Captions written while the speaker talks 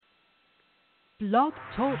Blog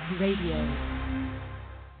Talk Radio.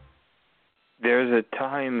 There's a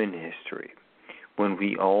time in history when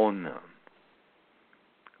we all know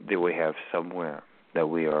that we have somewhere that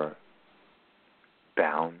we are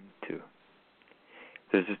bound to.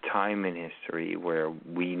 There's a time in history where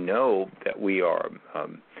we know that we are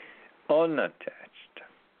unattached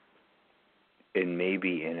and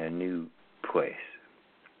maybe in a new place.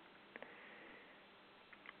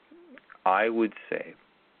 I would say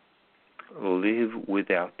live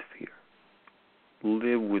without fear.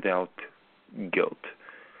 Live without guilt.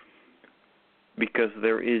 Because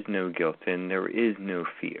there is no guilt and there is no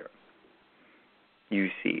fear. You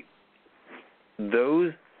see,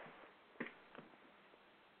 those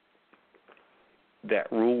that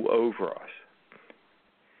rule over us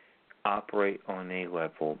operate on a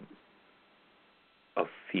level of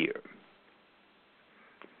fear.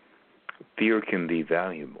 Fear can be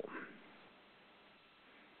valuable,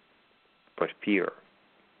 but fear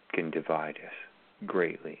can divide us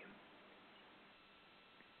greatly.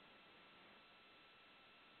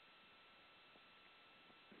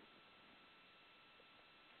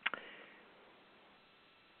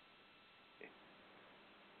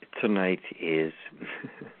 Tonight is,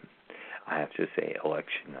 I have to say,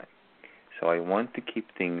 election night. So I want to keep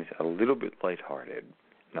things a little bit lighthearted,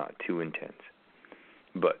 not too intense.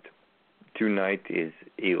 But tonight is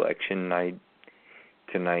election night.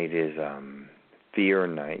 Tonight is fear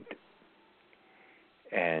night.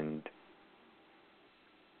 And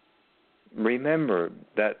remember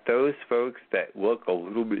that those folks that look a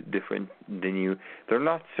little bit different than you, they're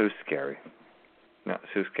not so scary. Not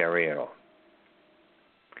so scary at all.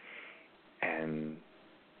 And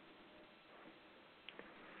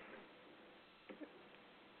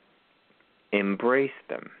embrace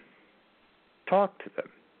them. Talk to them.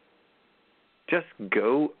 Just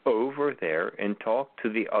go over there and talk to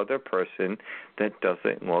the other person that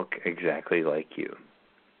doesn't look exactly like you.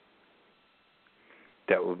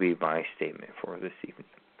 That will be my statement for this evening.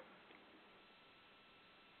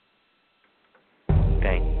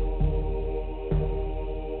 Thank you.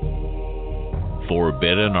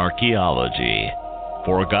 Forbidden archaeology,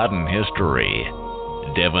 forgotten history,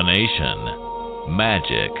 divination,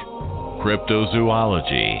 magic,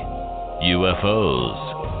 cryptozoology, UFOs,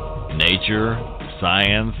 nature,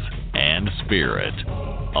 science, and spirit.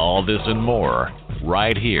 All this and more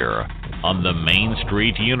right here on the Main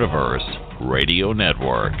Street Universe Radio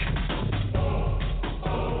Network.